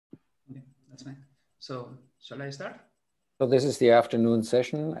That's fine. So shall I start? So this is the afternoon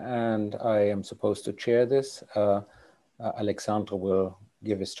session, and I am supposed to chair this. Alexandre will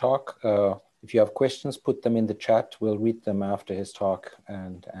give his talk. If you have questions, put them in the chat. We'll read them after his talk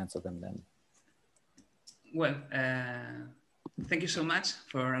and answer them then. Well, thank you so much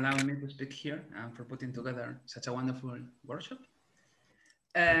for allowing me to speak here and for putting together such a wonderful workshop.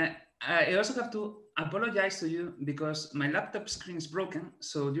 I also have to apologize to you because my laptop screen is broken.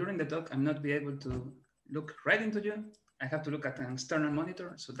 So during the talk, I'm not be able to look right into you. I have to look at an external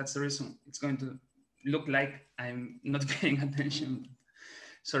monitor. So that's the reason it's going to look like I'm not paying attention.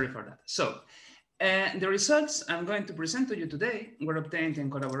 Sorry for that. So the results I'm going to present to you today were obtained in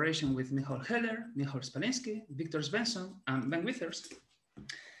collaboration with Michal Heller, Michal Spalinski, Victor Svensson, and Ben Withers.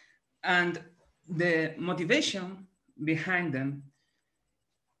 And the motivation behind them,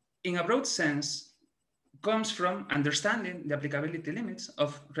 in a broad sense, comes from understanding the applicability limits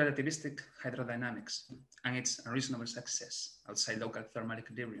of relativistic hydrodynamics and its unreasonable success outside local thermal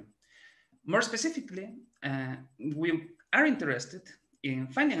equilibrium. More specifically, we are interested in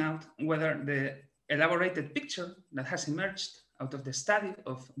finding out whether the elaborated picture that has emerged out of the study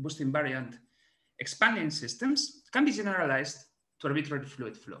of boosting invariant expanding systems can be generalized to arbitrary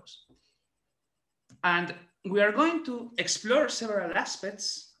fluid flows. And we are going to explore several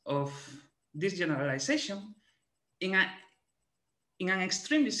aspects of this generalization in an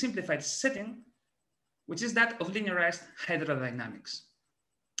extremely simplified setting, which is that of linearized hydrodynamics.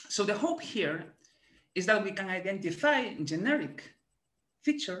 So the hope here is that we can identify generic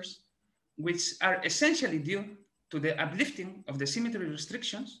features which are essentially due to the uplifting of the symmetry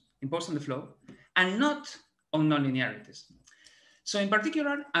restrictions imposed on the flow and not on nonlinearities. So in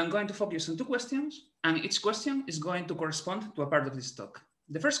particular, I'm going to focus on two questions, and each question is going to correspond to a part of this talk.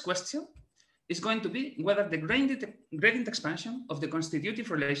 The first question is going to be whether the gradient expansion of the constitutive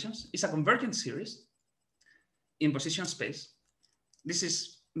relations is a convergent series in position space. This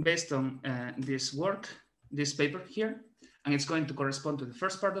is based on this work, this paper here, and it's going to correspond to the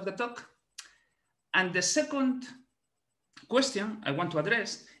first part of the talk. And the second question I want to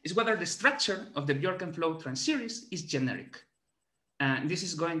address is whether the structure of the Bjorken flow trans-series is generic. This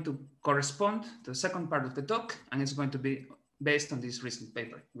is going to correspond to the second part of the talk, and it's going to be based on this recent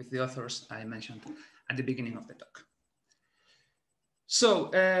paper with the authors I mentioned at the beginning of the talk. So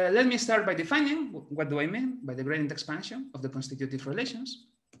let me start by defining what do I mean by the gradient expansion of the constitutive relations.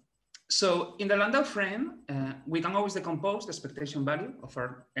 So in the Landau frame, we can always decompose the expectation value of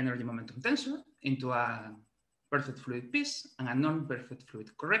our energy momentum tensor into a perfect fluid piece and a non-perfect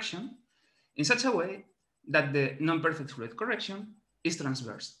fluid correction in such a way that the non-perfect fluid correction is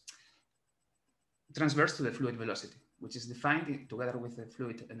transverse to the fluid velocity, which is defined together with the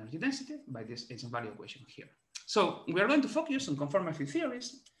fluid energy density by this eigenvalue equation here. So we are going to focus on conformal field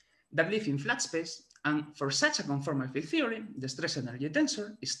theories that live in flat space, and for such a conformal field theory, the stress energy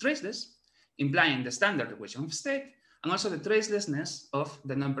tensor is traceless, implying the standard equation of state, and also the tracelessness of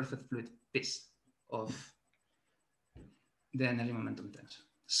the non-perfect fluid piece of the energy momentum tensor.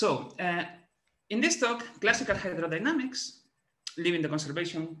 So in this talk, classical hydrodynamics, leaving the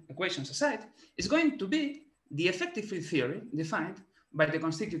conservation equations aside, is going to be the effective field theory defined by the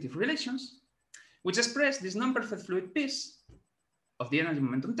constitutive relations, which express this non-perfect fluid piece of the energy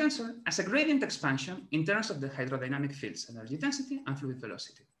momentum tensor as a gradient expansion in terms of the hydrodynamic fields, energy density and fluid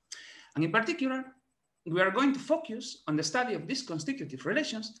velocity. And in particular, we are going to focus on the study of these constitutive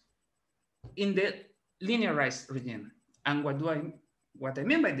relations in the linearized regime. And what I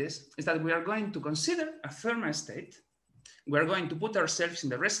mean by this is that we are going to consider a thermal state. We are going to put ourselves in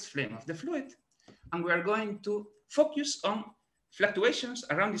the rest frame of the fluid, and we are going to focus on fluctuations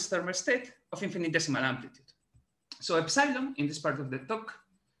around this thermal state of infinitesimal amplitude. So epsilon in this part of the talk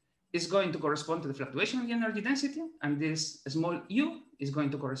is going to correspond to the fluctuation in the energy density, and this small u is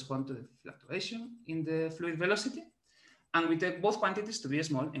going to correspond to the fluctuation in the fluid velocity. And we take both quantities to be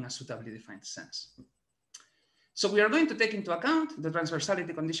small in a suitably defined sense. So we are going to take into account the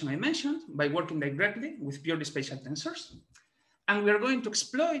transversality condition I mentioned by working directly with purely spatial tensors. And we are going to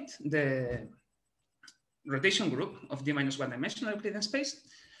exploit the rotation group of d minus 1 dimensional Euclidean space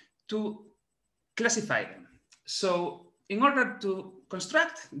to classify them. So in order to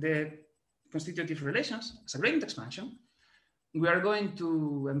construct the constitutive relations as a gradient expansion, we are going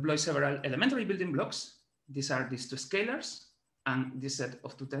to employ several elementary building blocks. These are these two scalars and this set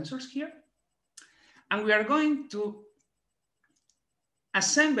of two tensors here. And we are going to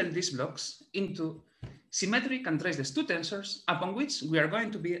assemble these blocks into symmetric and traceless two tensors upon which we are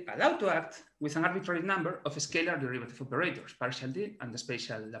going to be allowed to act with an arbitrary number of scalar derivative operators, partial D and the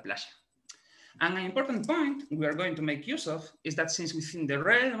spatial Laplacian. And an important point we are going to make use of is that since within the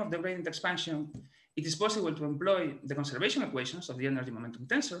realm of the gradient expansion, it is possible to employ the conservation equations of the energy momentum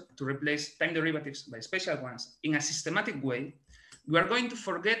tensor to replace time derivatives by spatial ones in a systematic way, we are going to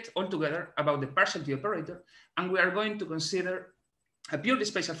forget altogether about the partiality operator, and we are going to consider a purely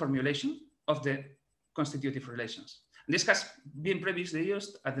spatial formulation of the constitutive relations. This has been previously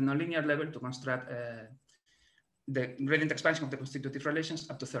used at the nonlinear level to construct the gradient expansion of the constitutive relations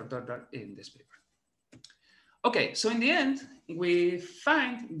up to third order in this paper. Okay, so in the end, we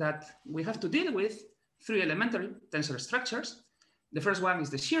find that we have to deal with three elementary tensor structures. The first one is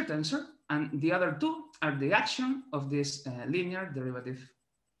the shear tensor, and the other two are the action of this linear derivative,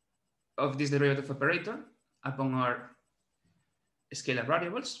 of this derivative operator upon our scalar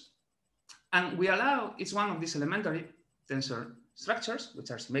variables. And we allow each one of these elementary tensor structures,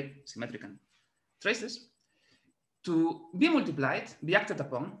 which are symmetric traces, to be multiplied, be acted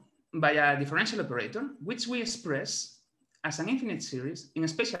upon by a differential operator, which we express as an infinite series in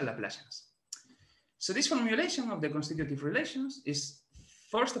spatial Laplacians. So this formulation of the constitutive relations is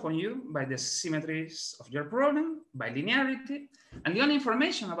forced upon you by the symmetries of your problem, by linearity, and the only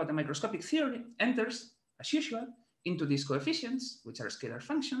information about the microscopic theory enters, as usual, into these coefficients, which are scalar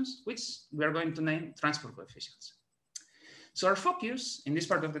functions, which we are going to name transport coefficients. So our focus in this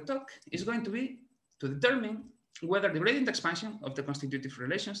part of the talk is going to be to determine whether the gradient expansion of the constitutive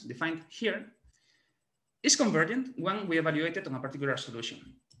relations defined here is convergent when we evaluate it on a particular solution.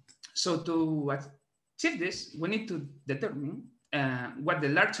 So to achieve this, we need to determine what the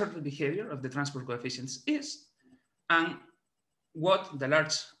large order behavior of the transport coefficients is and what the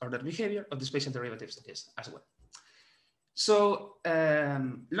large order behavior of the spatial derivatives is as well. So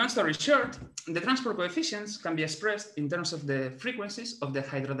long story short, the transport coefficients can be expressed in terms of the frequencies of the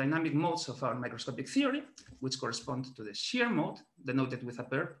hydrodynamic modes of our microscopic theory, which correspond to the shear mode, denoted with a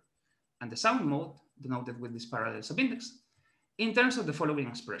pair, and the sound mode, denoted with this parallel subindex, in terms of the following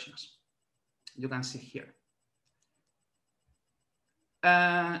expressions. You can see here.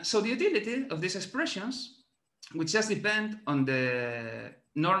 So the utility of these expressions, which just depend on the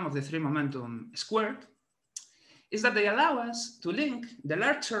norm of the three momentum squared, is that they allow us to link the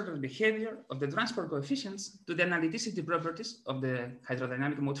large order behavior of the transport coefficients to the analyticity properties of the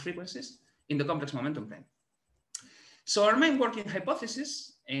hydrodynamic mode frequencies in the complex momentum plane. So our main working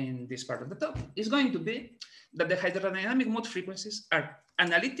hypothesis in this part of the talk is going to be that the hydrodynamic mode frequencies are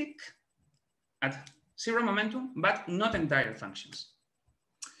analytic at zero momentum, but not entire functions.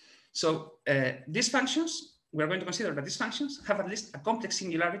 So these functions, we're going to consider that these functions have at least a complex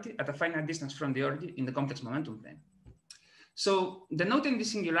singularity at a finite distance from the origin in the complex momentum plane. So denoting the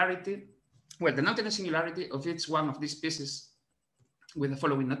singularity, well, denoting the singularity of each one of these pieces with the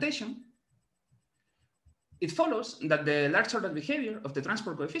following notation, it follows that the large order behavior of the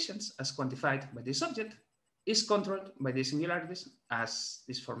transport coefficients as quantified by this object is controlled by the singularities as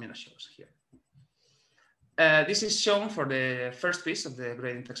this formula shows here. This is shown for the first piece of the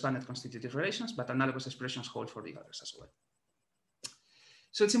gradient expanded constitutive relations, but analogous expressions hold for the others as well.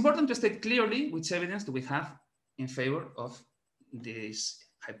 So it's important to state clearly which evidence do we have in favor of this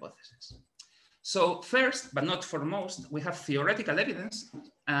hypothesis. So first, but not foremost, we have theoretical evidence,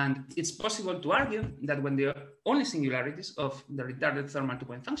 and it's possible to argue that when the only singularities of the retarded thermal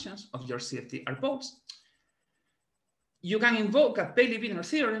two-point functions of your CFT are poles, you can invoke a Paley-Wiener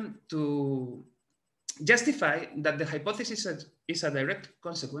theorem to justify that the hypothesis is a direct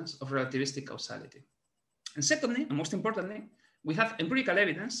consequence of relativistic causality. And secondly, and most importantly, we have empirical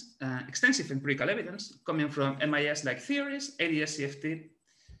evidence, extensive empirical evidence coming from MIS-like theories, ADS-CFT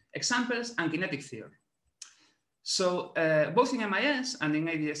examples, and kinetic theory. So both in MIS and in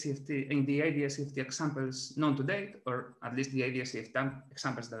ADS-CFT, in the ADS-CFT examples known to date, or at least the ADS-CFT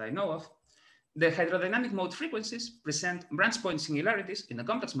examples that I know of, the hydrodynamic mode frequencies present branch point singularities in the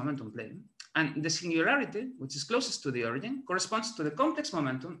complex momentum plane. And the singularity, which is closest to the origin, corresponds to the complex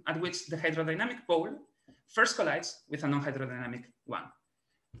momentum at which the hydrodynamic pole first collides with a non-hydrodynamic one.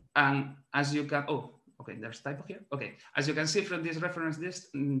 And as you can, okay, there's a typo here. Okay, as you can see from this reference list,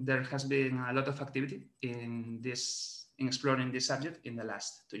 there has been a lot of activity in exploring this subject in the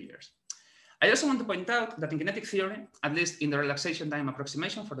last 2 years. I also want to point out that in kinetic theory, at least in the relaxation time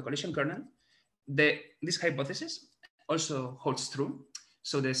approximation for the collision kernel, this hypothesis also holds true.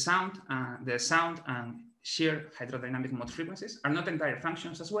 So the sound and shear hydrodynamic mode frequencies are not entire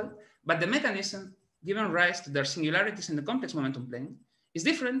functions as well, but the mechanism giving rise to their singularities in the complex momentum plane is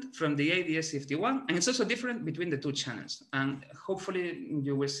different from the ADS-CFT1, and it's also different between the two channels. And hopefully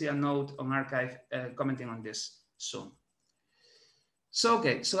you will see a note on archive commenting on this soon. So,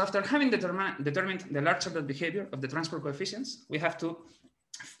 okay, so after having determined the large order behavior of the transport coefficients, we have to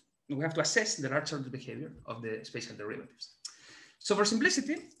we have to assess the large order behavior of the spatial derivatives. So for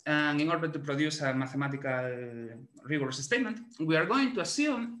simplicity, and in order to produce a mathematical rigorous statement, we are going to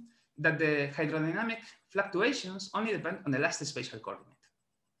assume that the hydrodynamic fluctuations only depend on the last spatial coordinate,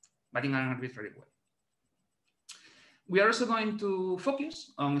 but in an arbitrary way. We are also going to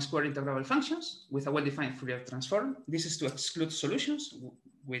focus on square integrable functions with a well-defined Fourier transform. This is to exclude solutions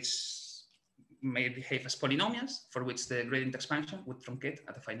which may behave as polynomials, for which the gradient expansion would truncate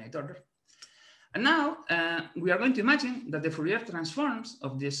at a finite order. And now we are going to imagine that the Fourier transforms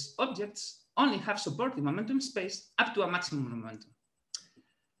of these objects only have support in momentum space up to a maximum momentum.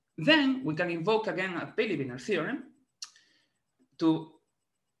 Then we can invoke again a Paley-Wiener theorem to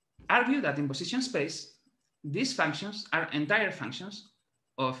argue that in position space, these functions are entire functions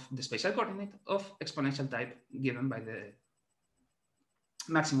of the spatial coordinate of exponential type given by the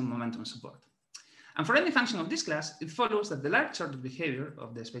maximum momentum support. And for any function of this class, it follows that the large order behavior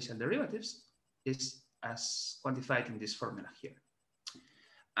of the spatial derivatives is as quantified in this formula here.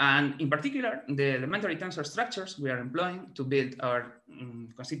 And in particular, the elementary tensor structures we are employing to build our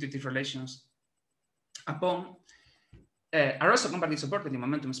constitutive relations upon are also compactly supported in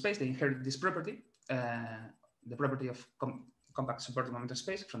momentum space. They inherit this property, the property of compact supported momentum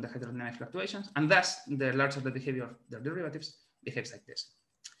space from the hydrodynamic fluctuations, and thus the large order behavior of their derivatives behaves like this.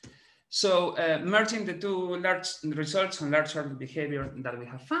 So merging the two large results on large order behavior that we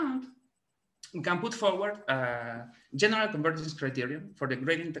have found, we can put forward a general convergence criterion for the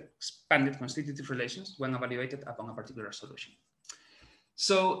gradient expanded constitutive relations when evaluated upon a particular solution.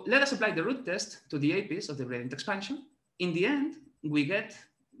 So let us apply the root test to the A piece of the gradient expansion. In the end, we get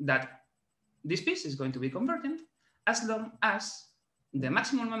that this piece is going to be convergent as long as the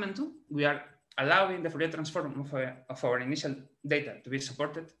maximum momentum we are allowing the Fourier transform of our initial data to be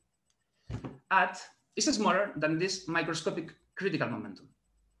supported at is smaller than this microscopic critical momentum.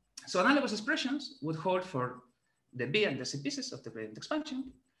 So analogous expressions would hold for the B and the C pieces of the gradient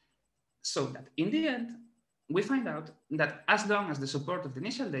expansion, so that in the end, we find out that as long as the support of the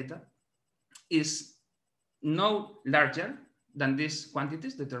initial data is no larger than these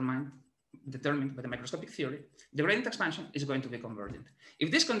quantities determined by the microscopic theory, the gradient expansion is going to be convergent.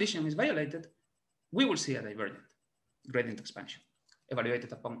 If this condition is violated, we will see a divergent gradient expansion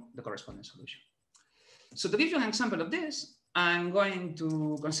evaluated upon the corresponding solution. So to give you an example of this, I'm going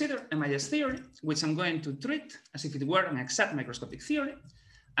to consider MIS theory, which I'm going to treat as if it were an exact microscopic theory.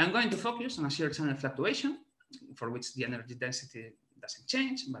 I'm going to focus on a shear channel fluctuation, for which the energy density doesn't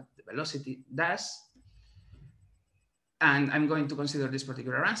change, but the velocity does. And I'm going to consider this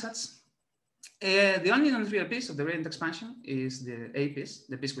particular ansatz. The only non-trivial piece of the gradient expansion is the A piece,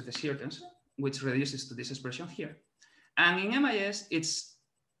 the piece with the shear tensor, which reduces to this expression here. And in MIS, it's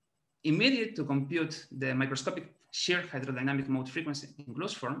immediate to compute the microscopic shear hydrodynamic mode frequency in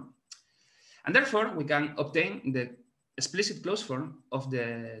closed form. And therefore, we can obtain the explicit closed form of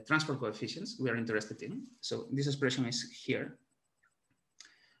the transport coefficients we are interested in. So this expression is here.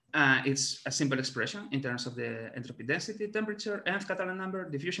 It's a simple expression in terms of the entropy density, temperature, nth Catalan number,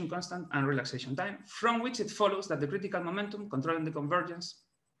 diffusion constant, and relaxation time, from which it follows that the critical momentum controlling the convergence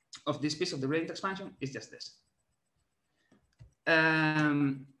of this piece of the gradient expansion is just this.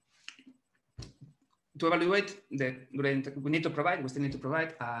 To evaluate the gradient, we still need to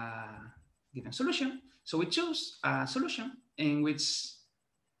provide a given solution. So we choose a solution in which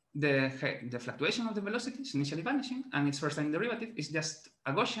the fluctuation of the velocity is initially vanishing, and its first time derivative is just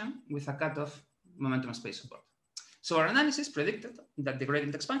a Gaussian with a cutoff momentum space support. So our analysis predicted that the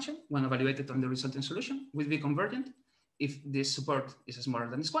gradient expansion, when evaluated on the resulting solution, will be convergent if this support is smaller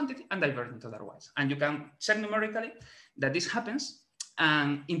than this quantity and divergent otherwise. And you can check numerically that this happens.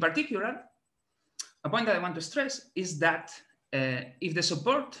 And in particular, a point that I want to stress is that if the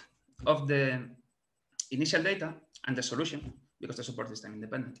support of the initial data and the solution, because the support is time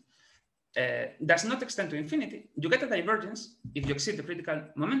independent, does not extend to infinity, you get a divergence if you exceed the critical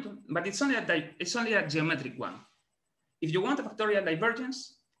momentum, but it's only a geometric one. If you want a factorial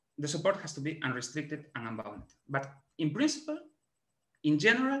divergence, the support has to be unrestricted and unbounded. But in principle, in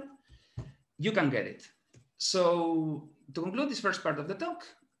general, you can get it. So to conclude this first part of the talk,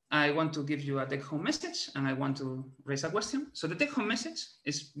 I want to give you a take-home message, and I want to raise a question. So the take-home message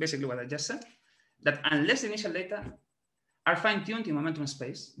is basically what I just said, that unless the initial data are fine-tuned in momentum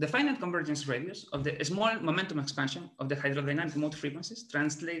space, the finite convergence radius of the small momentum expansion of the hydrodynamic mode frequencies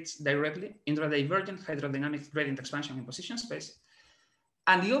translates directly into a divergent hydrodynamic gradient expansion in position space.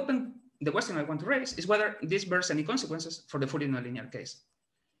 And the question I want to raise is whether this bears any consequences for the fully nonlinear case.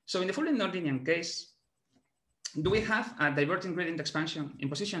 So in the fully nonlinear case, do we have a divergent gradient expansion in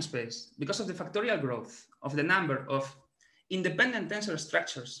position space because of the factorial growth of the number of independent tensor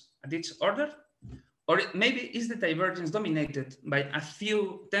structures at each order? Or maybe is the divergence dominated by a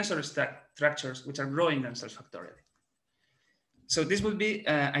few tensor structures which are growing themselves factorially? So this would be,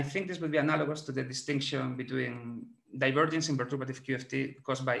 I think this would be analogous to the distinction between divergence in perturbative QFT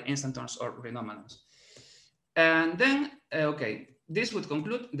caused by instantons or renomanons. And then, okay, this would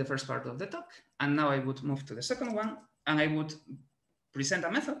conclude the first part of the talk. And now I would move to the second one, and I would present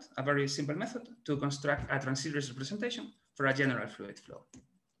a method, a very simple method, to construct a transeries representation for a general fluid flow.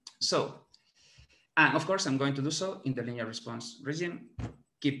 So, and of course, I'm going to do so in the linear response regime,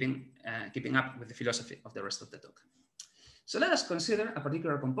 keeping up with the philosophy of the rest of the talk. So let us consider a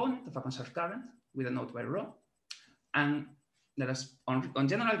particular component of a conserved current with a node by rho. And let us, on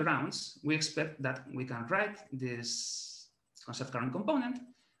general grounds, we expect that we can write this conserved current component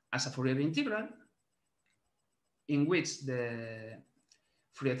as a Fourier integral in which the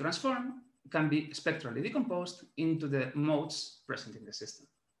Fourier transform can be spectrally decomposed into the modes present in the system.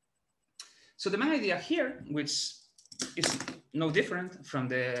 So the main idea here, which is no different from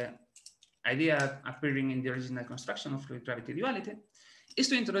the idea appearing in the original construction of fluid gravity duality, is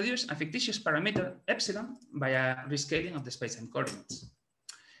to introduce a fictitious parameter epsilon by a rescaling of the space-time coordinates.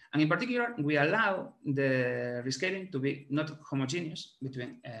 And in particular, we allow the rescaling to be not homogeneous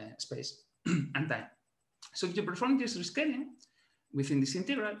between space and time. So if you perform this rescaling within this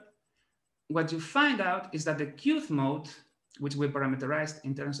integral, what you find out is that the qth mode, which we parameterized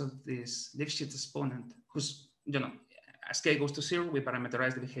in terms of this Lifshitz exponent, whose, as k goes to 0, we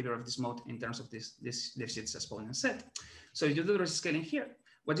parameterize the behavior of this mode in terms of this Lifshitz exponent set. So if you do the rescaling here,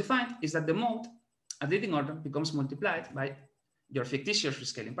 what you find is that the mode at leading order becomes multiplied by your fictitious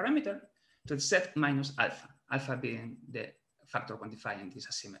rescaling parameter to the set minus alpha, alpha being the factor quantifying this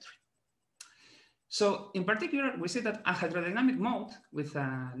asymmetry. So in particular, we see that a hydrodynamic mode with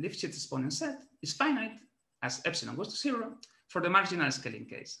a Lifshitz exponent set is finite as epsilon goes to 0 for the marginal scaling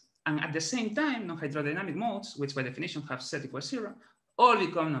case. And at the same time, non-hydrodynamic modes, which by definition have set equals 0, all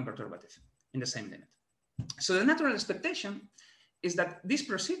become non-perturbative in the same limit. So the natural expectation is that this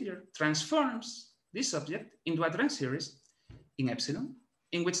procedure transforms this object into a transeries in epsilon,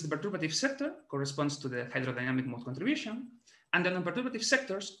 in which the perturbative sector corresponds to the hydrodynamic mode contribution, and the non-perturbative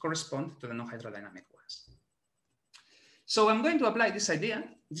sectors correspond to the non-hydrodynamic ones. So I'm going to apply this idea.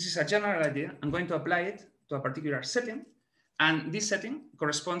 This is a general idea. I'm going to apply it to a particular setting. And this setting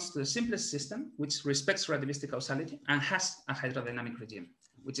corresponds to the simplest system, which respects relativistic causality and has a hydrodynamic regime,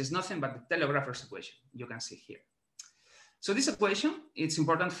 which is nothing but the telegrapher's equation you can see here. So this equation, it's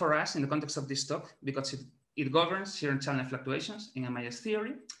important for us in the context of this talk because it governs shear and channel fluctuations in MIS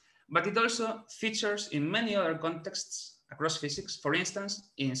theory, but it also features in many other contexts across physics, for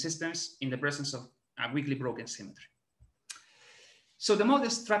instance, in systems in the presence of a weakly broken symmetry. So the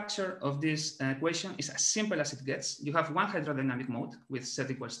mode structure of this equation is as simple as it gets. You have one hydrodynamic mode with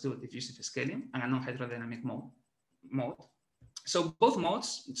set equals to diffusive scaling and a non-hydrodynamic mode. So both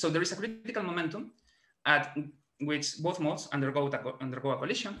modes, so there is a critical momentum at which both modes undergo a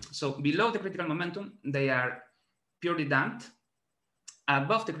collision. So below the critical momentum, they are purely damped.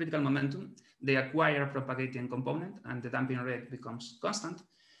 Above the critical momentum, they acquire a propagating component and the damping rate becomes constant.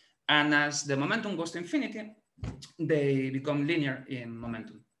 And as the momentum goes to infinity, they become linear in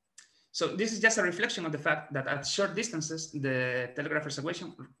momentum. So this is just a reflection of the fact that at short distances, the telegrapher's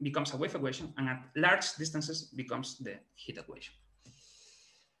equation becomes a wave equation, and at large distances becomes the heat equation.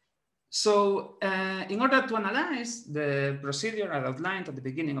 So in order to analyze the procedure I outlined at the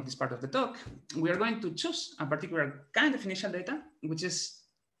beginning of this part of the talk, we are going to choose a particular kind of initial data, which is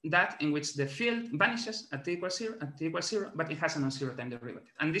that in which the field vanishes at t equals 0, but it has a non-zero time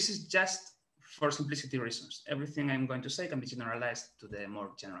derivative. And this is just for simplicity reasons. Everything I'm going to say can be generalized to the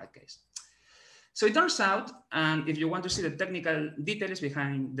more general case. So it turns out, and if you want to see the technical details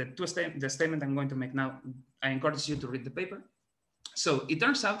behind the statement I'm going to make now, I encourage you to read the paper. So it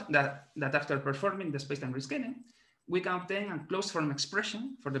turns out that after performing the space-time rescaling, we can obtain a closed form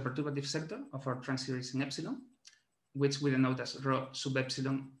expression for the perturbative sector of our transeries in epsilon, which we denote as rho sub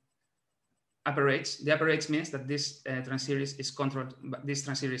epsilon upper H. The upper H means that this transeries is controlled, this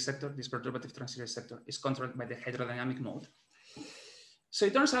transeries sector, this perturbative transeries sector is controlled by the hydrodynamic mode. So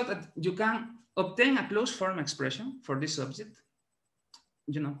it turns out that you can obtain a closed form expression for this object.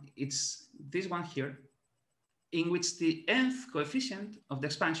 It's this one here, in which the nth coefficient of the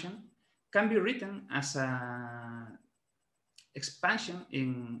expansion can be written as a expansion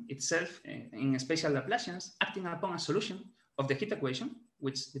in itself in spatial Laplacians acting upon a solution of the heat equation,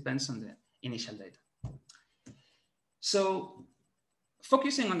 which depends on the initial data. So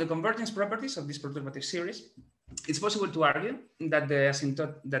focusing on the convergence properties of this perturbative series, it's possible to argue that this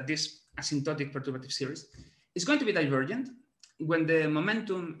asymptotic perturbative series is going to be divergent when the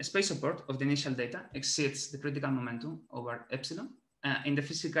momentum space support of the initial data exceeds the critical momentum over epsilon, in the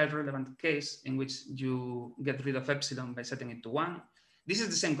physical relevant case in which you get rid of epsilon by setting it to 1, this is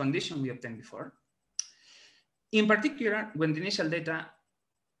the same condition we obtained before. In particular, when the initial data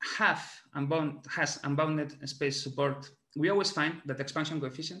has unbounded space support, we always find that expansion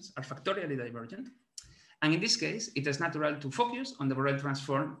coefficients are factorially divergent. And in this case, it is natural to focus on the Borel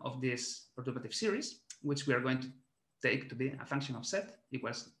transform of this perturbative series, which we are going to take to be a function of z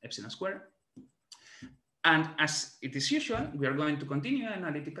equals epsilon squared. And as it is usual, we are going to continue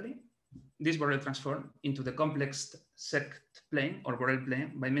analytically this Borel transform into the complex sect plane or Borel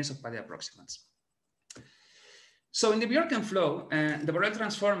plane by means of Paddy approximants. So in the Bjorken flow, the Borel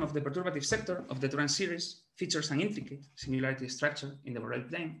transform of the perturbative sector of the trans series features an intricate singularity structure in the Borel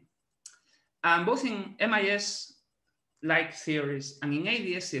plane. And both in MIS-like theories and in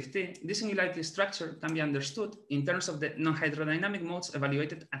ADS-CFT, this singularity structure can be understood in terms of the non-hydrodynamic modes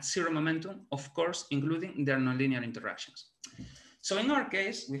evaluated at zero momentum, of course, including their nonlinear interactions. So in our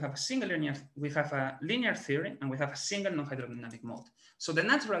case, we have a linear theory and we have a single non-hydrodynamic mode. So the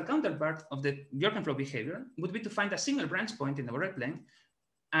natural counterpart of the Bjorken flow behavior would be to find a single branch point in the Borel plane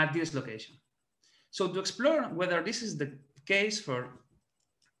at this location. So to explore whether this is the case for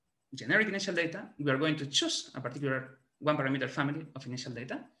generic initial data, we are going to choose a particular one parameter family of initial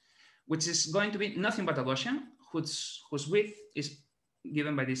data, which is going to be nothing but a Gaussian, whose width is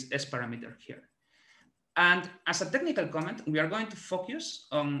given by this S parameter here. And as a technical comment, we are going to focus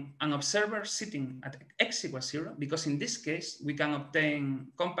on an observer sitting at x equals 0, because in this case, we can obtain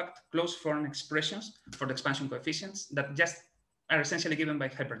compact closed form expressions for the expansion coefficients that just are essentially given by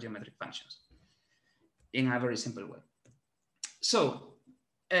hypergeometric functions in a very simple way. So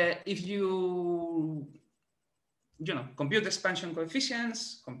if you compute expansion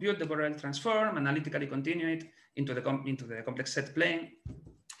coefficients, compute the Borel transform, analytically continue it into the complex set plane,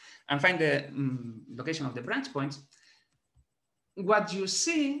 and find the location of the branch points, what you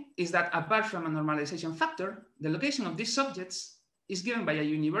see is that apart from a normalization factor, the location of these objects is given by a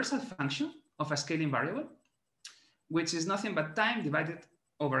universal function of a scaling variable, which is nothing but time divided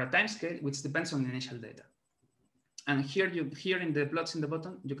over a time scale, which depends on the initial data. And here in the plots in the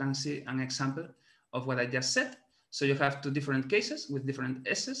bottom, you can see an example of what I just said. So you have two different cases with different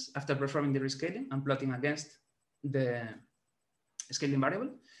S's after performing the rescaling and plotting against the scaling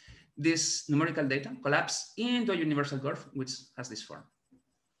variable. This numerical data collapse into a universal curve, which has this form.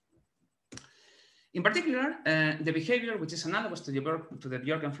 In particular, the behavior, which is analogous to the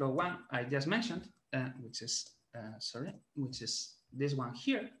Bjorken flow one I just mentioned, which is this one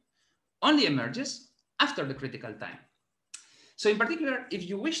here, only emerges after the critical time. So in particular, if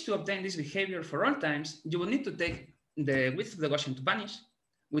you wish to obtain this behavior for all times, you will need to take the width of the Gaussian to vanish,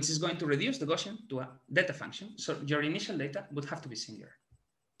 which is going to reduce the Gaussian to a delta function. So your initial data would have to be singular.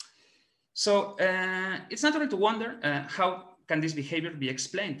 So it's natural to wonder how can this behavior be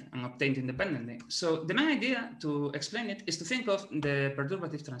explained and obtained independently. So the main idea to explain it is to think of the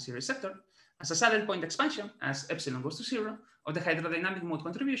perturbative trans-series sector as a saddle point expansion as epsilon goes to 0 of the hydrodynamic mode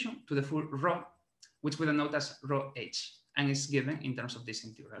contribution to the full rho, which we denote as rho h, and is given in terms of this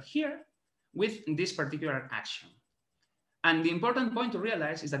integral here with this particular action. And the important point to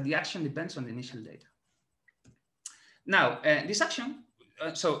realize is that the action depends on the initial data. Now, this action,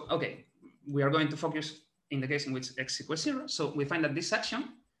 we are going to focus in the case in which x equals 0. So we find that this action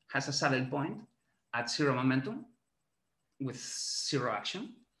has a saddle point at 0 momentum with 0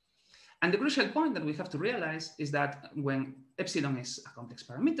 action. And the crucial point that we have to realize is that when epsilon is a complex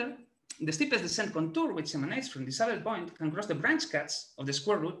parameter, the steepest descent contour which emanates from the saddle point can cross the branch cuts of the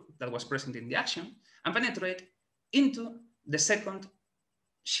square root that was present in the action and penetrate into the second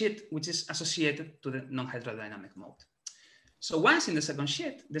sheet, which is associated to the non-hydrodynamic mode. So once in the second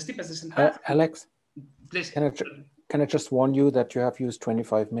sheet, the steepest descent path... Alex, please. Can I just warn you that you have used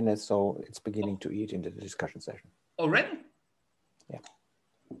 25 minutes, so it's beginning to eat into the discussion session. Already? Yeah.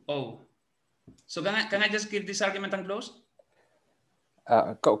 Oh. So can I just give this argument and close?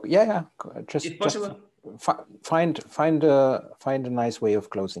 Go. Yeah. Just find a nice way of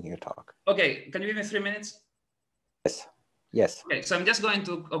closing your talk. Okay. Can you give me 3 minutes? Yes. Okay. So I'm just going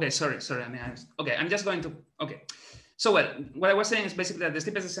to. Okay. Sorry. I mean, I'm just going to. Okay. So what I was saying is basically that the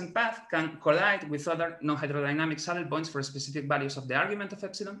steepest descent path can collide with other non-hydrodynamic saddle points for specific values of the argument of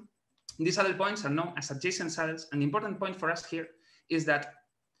epsilon. These saddle points are known as adjacent saddles. And the important point for us here is that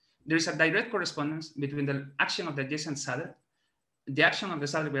there is a direct correspondence between the action of the adjacent saddle, the action of the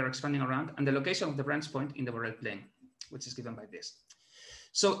saddle we are expanding around, and the location of the branch point in the Borel plane, which is given by this.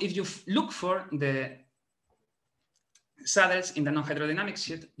 So if you look for the saddles in the non-hydrodynamic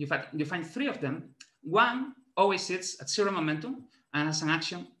sheet, you find 3 of them. One always sits at 0 momentum and has an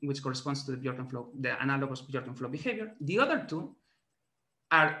action which corresponds to the Bjorken flow, the analogous Bjorken flow behavior. The other two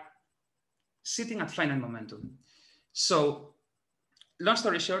are sitting at finite momentum. So long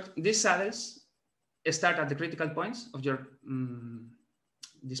story short, these saddles start at the critical points of your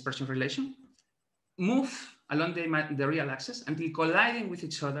dispersion relation, move along the real axis until colliding with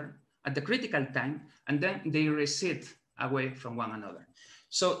each other at the critical time, and then they recede away from one another.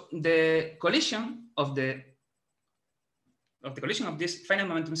 So the collision of these finite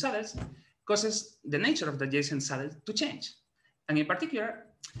momentum saddles causes the nature of the adjacent saddle to change. And in particular,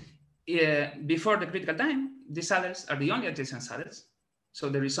 before the critical time, these saddles are the only adjacent saddles. So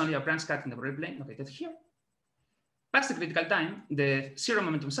there is only a branch cut in the Fourier plane located here. Past the critical time, the 0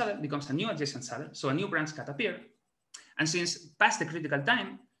 momentum saddle becomes a new adjacent saddle, so a new branch cut appears. And since past the critical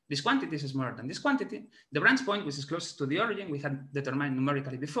time, this quantity is smaller than this quantity, the branch point, which is closest to the origin we had determined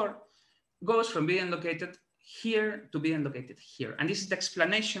numerically before, goes from being located here to being located here. And this is the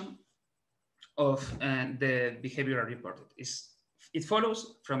explanation of the behavior I reported. It follows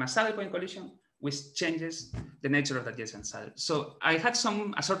from a saddle point collision, which changes the nature of the adjacent saddle. So I had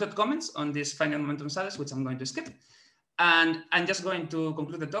some assorted comments on these finite momentum saddles, which I'm going to skip. And I'm just going to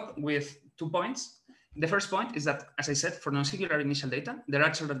conclude the talk with 2 points. The first point is that, as I said, for non-singular initial data, the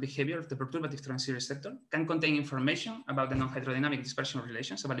large-ordered behavior of the perturbative time series sector can contain information about the non-hydrodynamic dispersion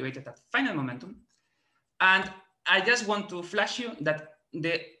relations evaluated at finite momentum. And I just want to flash you that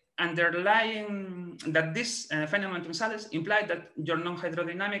the underlying, that these finite momentum saddles imply that your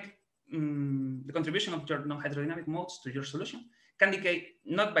non-hydrodynamic, the contribution of your non-hydrodynamic modes to your solution can decay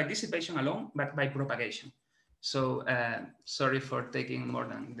not by dissipation alone, but by propagation. So sorry for taking more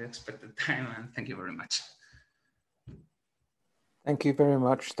than the expected time, and thank you very much. Thank you very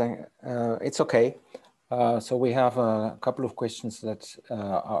much. It's okay. So we have a couple of questions that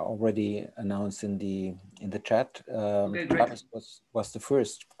are already announced in the chat. Okay, Travis was the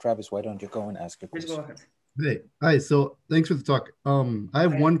first. Travis, why don't you go and ask your question? Please go ahead. Hey, hi. So thanks for the talk. I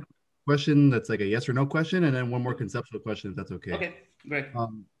have one question that's like a yes or no question, and then one more conceptual question, if that's okay. Okay, great.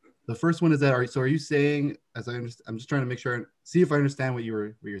 The first one is that, are you saying, as I understand, I'm just trying to make sure, see if I understand what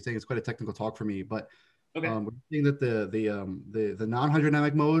you're saying. It's quite a technical talk for me, but okay. We're saying that the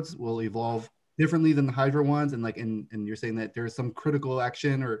non-hydrodynamic modes will evolve differently than the hydro ones, and and you're saying that there's some critical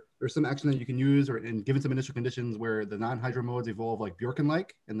action or some action that you can use, and given some initial conditions where the non-hydro modes evolve like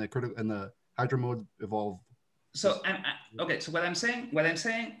Bjorken-like, and the hydro modes evolve. So okay. So what I'm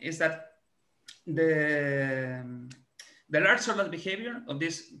saying is that the large ordered behavior of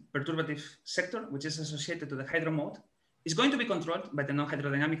this perturbative sector, which is associated to the hydro mode, is going to be controlled by the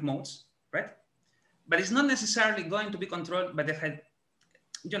non-hydrodynamic modes, right? But it's not necessarily going to be controlled by the,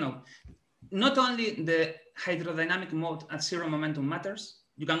 not only the hydrodynamic mode at 0 momentum matters,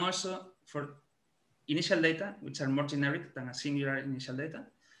 you can also, for initial data, which are more generic than a singular initial data,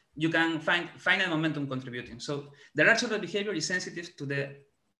 you can find finite momentum contributing. So the large ordered behavior is sensitive to the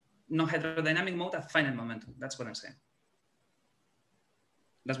non-hydrodynamic mode at finite momentum. That's what I'm saying.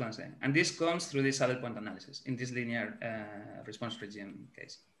 That's what I'm saying. And this comes through this saddle point analysis in this linear response regime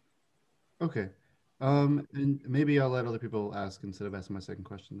case. Okay. And maybe I'll let other people ask instead of asking my second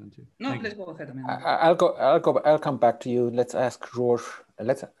question then too. No, please go ahead. I'll come back to you. Let's ask George.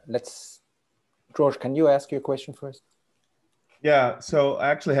 George, can you ask your question first? Yeah, so I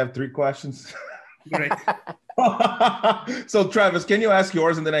actually have 3 questions. Great. So Travis, can you ask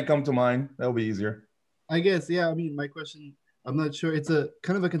yours and then I come to mine? That'll be easier. I guess, yeah. I mean, my question, I'm not sure. It's a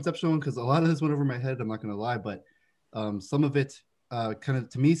kind of a conceptual one because a lot of this went over my head. I'm not going to lie, but some of it kind of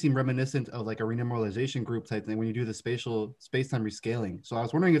to me seemed reminiscent of like a renormalization group type thing when you do the space-time rescaling. So I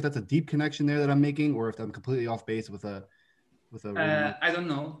was wondering if that's a deep connection there that I'm making, or if I'm completely off base with a. I don't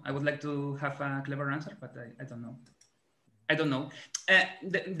know. I would like to have a clever answer, but I don't know. I don't know.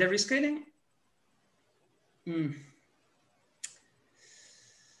 The rescaling.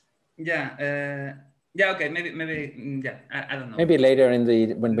 Yeah. Yeah. Okay. Maybe. Yeah. I don't know. Maybe later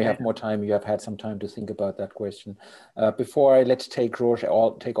when we have more time, you have had some time to think about that question. Before I let's take George,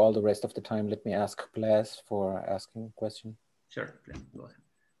 take all the rest of the time. Let me ask Blas for asking a question. Sure. Please go ahead.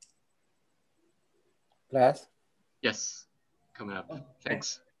 Blas. Yes. Coming up.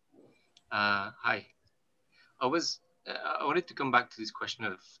 Thanks. Hi. I wanted to come back to this question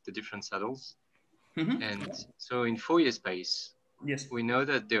of the different saddles. Mm-hmm. And so in Fourier space, yes, we know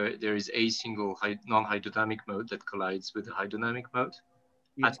that there is a single non-hydrodynamic mode that collides with the hydrodynamic mode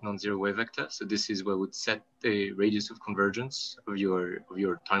at non-zero wave vector. So this is what would set the radius of convergence of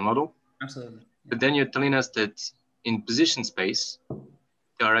your time model. Absolutely. Yeah. But then you're telling us that in position space,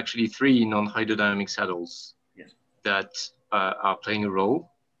 there are actually 3 non-hydrodynamic saddles that are playing a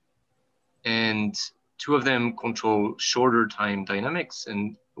role. And two of them control shorter time dynamics,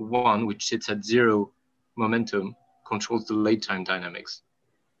 and one, which sits at 0 momentum, controls the late time dynamics.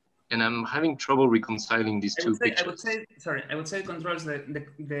 And I'm having trouble reconciling these two pictures. I would say it controls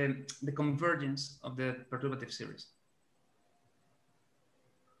the convergence of the perturbative series.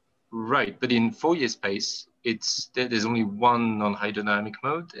 Right, but in Fourier space, there's only one non-hydrodynamic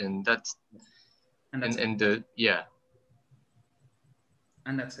mode, and that's And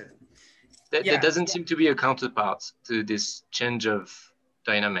that's it. There doesn't seem to be a counterpart to this change of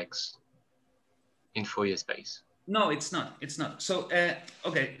dynamics in Fourier space. No, it's not. It's not. So,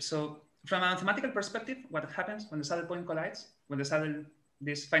 okay. So from a mathematical perspective, what happens when the saddle point collides, when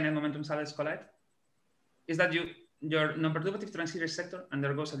these finite momentum saddles collide, is that your non-perturbative transitor sector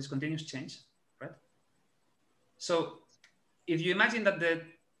undergoes a discontinuous change, right? So if you imagine that the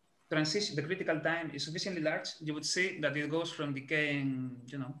critical time is sufficiently large, you would see that it goes from decaying,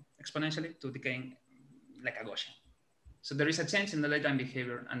 exponentially to decaying like a Gaussian. So there is a change in the late time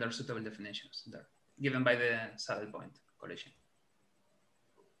behavior under suitable definitions there, given by the saddle point collision.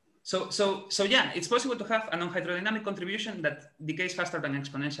 So yeah, it's possible to have a non-hydrodynamic contribution that decays faster than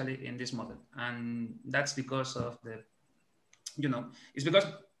exponentially in this model. And that's because of it's because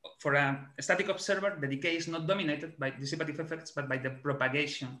for a static observer, the decay is not dominated by dissipative effects, but by the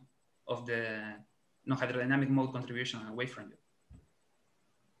propagation of the non-hydrodynamic mode contribution away from you,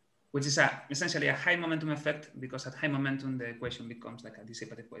 which is essentially a high momentum effect, because at high momentum, the equation becomes like a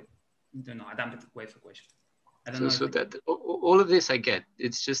dissipative wave, a damped wave equation. So that all of this I get.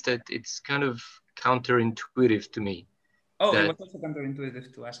 It's just that it's kind of counterintuitive to me. Oh, it was also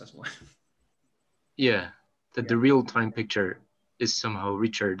counterintuitive to us as well. Yeah, the real time picture is somehow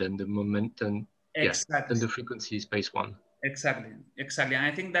richer than the momentum, than the frequency space one. Exactly. And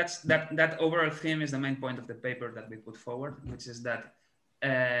I think that overall theme is the main point of the paper that we put forward, which is that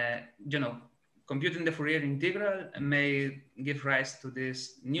computing the Fourier integral may give rise to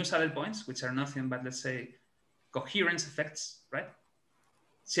these new saddle points, which are nothing but, let's say, coherence effects, right?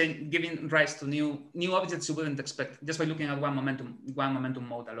 So giving rise to new objects you wouldn't expect just by looking at one momentum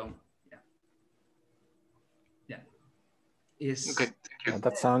mode alone. Okay, thank you.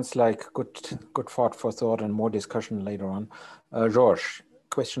 That sounds like good thought for thought and more discussion later on. George,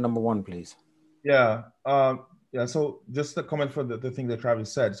 question number 1, please. Yeah. So just a comment for the thing that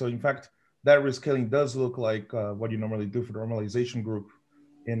Travis said. So in fact, that rescaling does look like what you normally do for the normalization group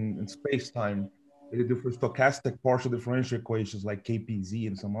in space-time. You do for stochastic partial differential equations like KPZ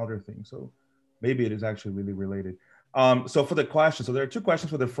and some other things. So maybe it is actually really related. So for the question, so there are 2 questions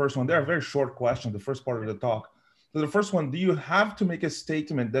for the first one. They are very short questions, the first part of the talk. So the first one, do you have to make a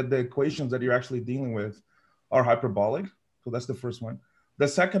statement that the equations that you're actually dealing with are hyperbolic? So that's the first one. The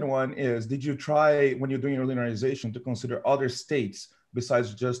second one is, did you try, when you're doing your linearization, to consider other states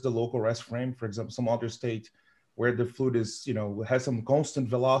besides just the local rest frame? For example, some other state where the fluid is, has some constant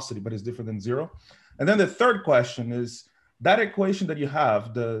velocity, but is different than 0. And then the third question is, that equation that you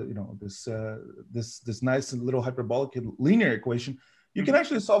have, this nice little hyperbolic linear equation, you can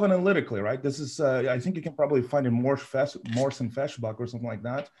actually solve it analytically, right? This is, I think you can probably find in Morse and Feshbach or something like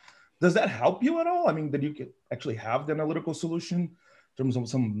that. Does that help you at all? I mean, that you can actually have the analytical solution in terms of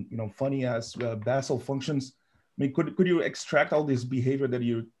some, funny ass Basel functions? I mean, could you extract all this behavior that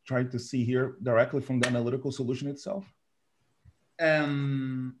you're trying to see here directly from the analytical solution itself?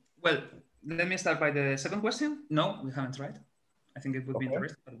 Well, let me start by the second question. No, we haven't tried. I think it would be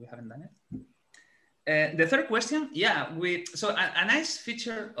interesting, but we haven't done it. The third question, so a nice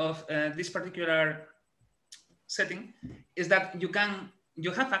feature of this particular setting is that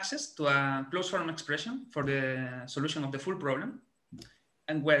you have access to a closed form expression for the solution of the full problem.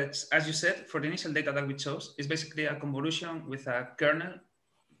 And as you said, for the initial data that we chose, is basically a convolution with a kernel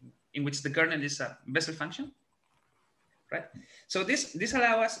in which the kernel is a Bessel function, right? So this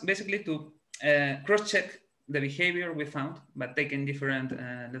allows us basically to cross-check the behavior we found, but taking different,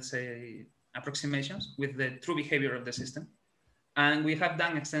 let's say, approximations with the true behavior of the system. And we have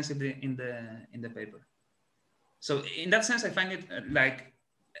done extensively in the paper. So in that sense, I find it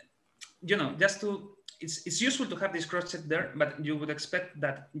it's useful to have this cross-check there, but you would expect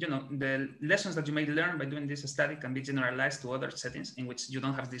that, the lessons that you may learn by doing this study can be generalized to other settings in which you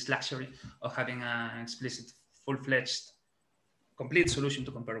don't have this luxury of having an explicit, full-fledged, complete solution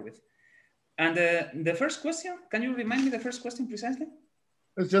to compare with. And the first question, can you remind me the first question precisely?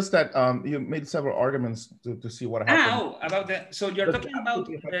 It's just that you made several arguments to see what happened. So you're talking about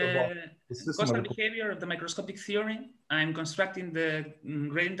the causal behavior of the microscopic theory I'm constructing the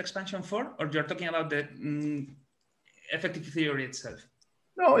gradient expansion for, or you're talking about the effective theory itself?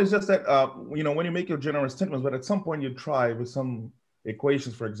 No, it's just that, when you make your general statements, but at some point you try with some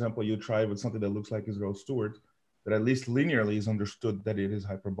equations, for example, you try with something that looks like Israel Stewart, that at least linearly is understood that it is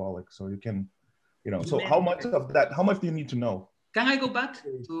hyperbolic. So you can, so how much of that, how much do you need to know? Can I go back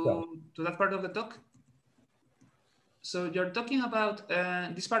to that part of the talk? So you're talking about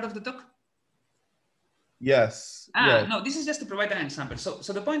this part of the talk? Yes. Yes. No, this is just to provide an example.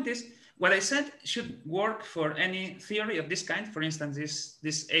 So the point is, what I said should work for any theory of this kind. For instance,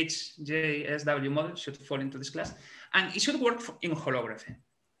 this HJSW model should fall into this class, and it should work in holography.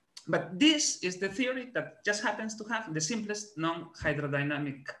 But this is the theory that just happens to have the simplest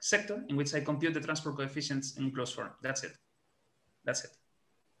non-hydrodynamic sector in which I compute the transport coefficients in closed form. That's it. That's it.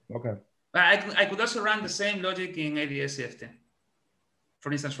 Okay. I could also run the same logic in ADS-CFT.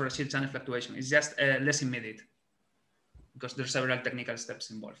 For instance, for a shear channel fluctuation, it's just less immediate because there's several technical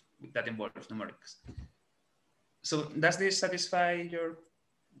steps involved that involve numerics. So does this satisfy your,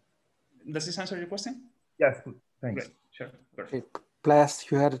 does this answer your question? Yes, thanks. Great, sure, perfect. Blas,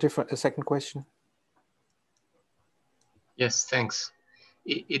 you had a second question? Yes, thanks.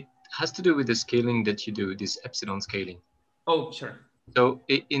 It has to do with the scaling that you do, this epsilon scaling. Oh, sure. So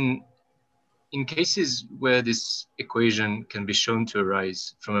in cases where this equation can be shown to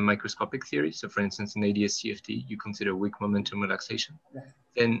arise from a microscopic theory, so for instance, in ADS-CFT, you consider weak momentum relaxation,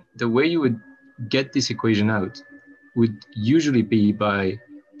 then the way you would get this equation out would usually be by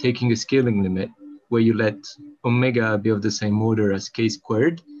taking a scaling limit where you let omega be of the same order as k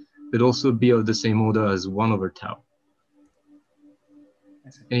squared, but also be of the same order as 1 over tau.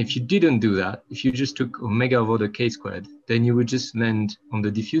 And if you didn't do that, if you just took omega of order k squared, then you would just land on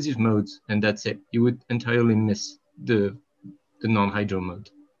the diffusive modes, and that's it. You would entirely miss the non-hydro mode.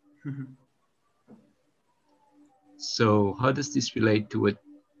 So how does this relate to what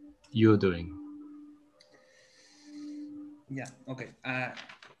you're doing? Yeah, okay.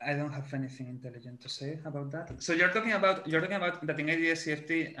 I don't have anything intelligent to say about that. So you're talking about that in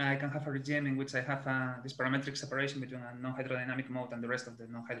ADS-CFT, I can have a regime in which I have this parametric separation between a non-hydrodynamic mode and the rest of the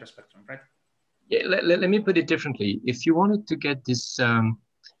non-hydro spectrum, right? Yeah, let me put it differently. If you wanted to get this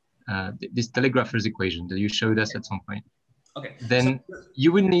this telegrapher's equation that you showed us at some point, okay, then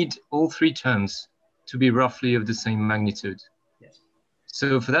you would need all three terms to be roughly of the same magnitude. Yes.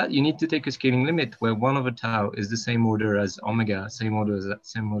 So for that, you need to take a scaling limit where 1 over tau is the same order as omega, same order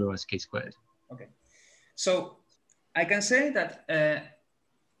as k squared. Okay, so I can say that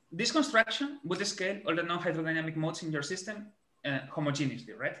this construction would scale all the non-hydrodynamic modes in your system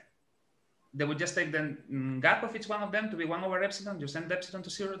homogeneously, right? They would just take the gap of each one of them to be 1 over epsilon. You send epsilon to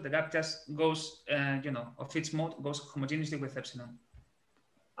 0. The gap just goes, of each mode goes homogeneously with epsilon.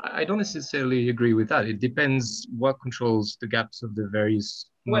 I don't necessarily agree with that. It depends what controls the gaps of the various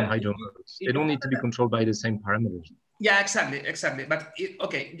non-hydro modes. They don't need to be controlled by the same parameters. Yeah, exactly. But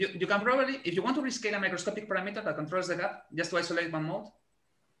you can probably, if you want to rescale a microscopic parameter that controls the gap, just to isolate one mode,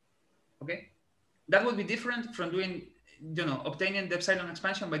 okay, that would be different from doing, obtaining the epsilon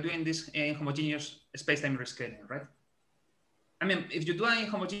expansion by doing this homogeneous space-time rescaling, right? I mean, if you do a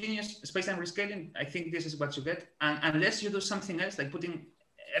homogeneous space-time rescaling, I think this is what you get. And unless you do something else, like putting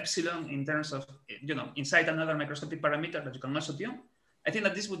epsilon in terms of, inside another microscopic parameter that you can also tune, I think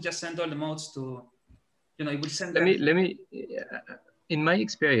that this would just send all the modes to, it would send let me in my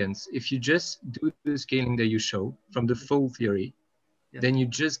experience, if you just do the scaling that you show from the full theory, then you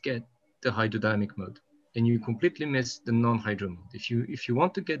just get the hydrodynamic mode and you completely miss the non-hydro mode. If you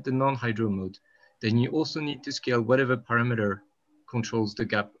want to get the non-hydro mode, then you also need to scale whatever parameter controls the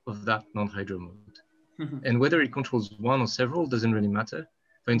gap of that non-hydro mode. And whether it controls one or several doesn't really matter.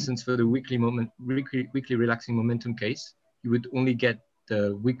 For instance, for the weakly relaxing momentum case, you would only get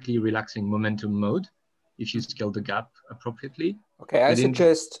the weakly relaxing momentum mode if you scale the gap appropriately. Okay, I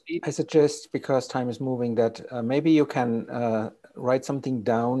suggest, because time is moving, that maybe you can write something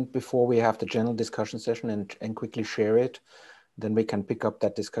down before we have the general discussion session and quickly share it. Then we can pick up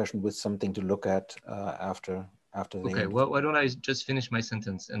that discussion with something to look at after the Okay, well, why don't I just finish my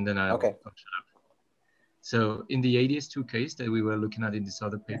sentence and then I'll shut up. So in the ADS2 case that we were looking at in this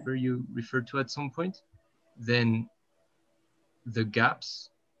other paper you referred to at some point, then the gaps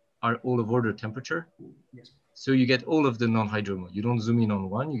are all of order temperature. Yes. So you get all of the non-hydro mode. You don't zoom in on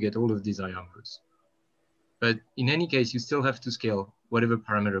one, you get all of these IR modes. But in any case, you still have to scale whatever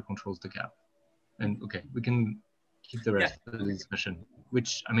parameter controls the gap. And okay, we can keep the rest of the discussion,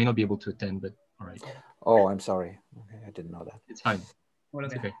 which I may not be able to attend, but all right. Oh, I'm sorry. Okay, I didn't know that. It's fine. Well,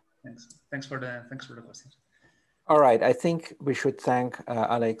 okay. It's okay. Thanks for the questions. All right, I think we should thank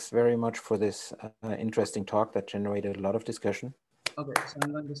Alex very much for this interesting talk that generated a lot of discussion. Okay, so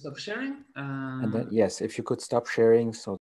I'm going to stop sharing. And then, yes, if you could stop sharing so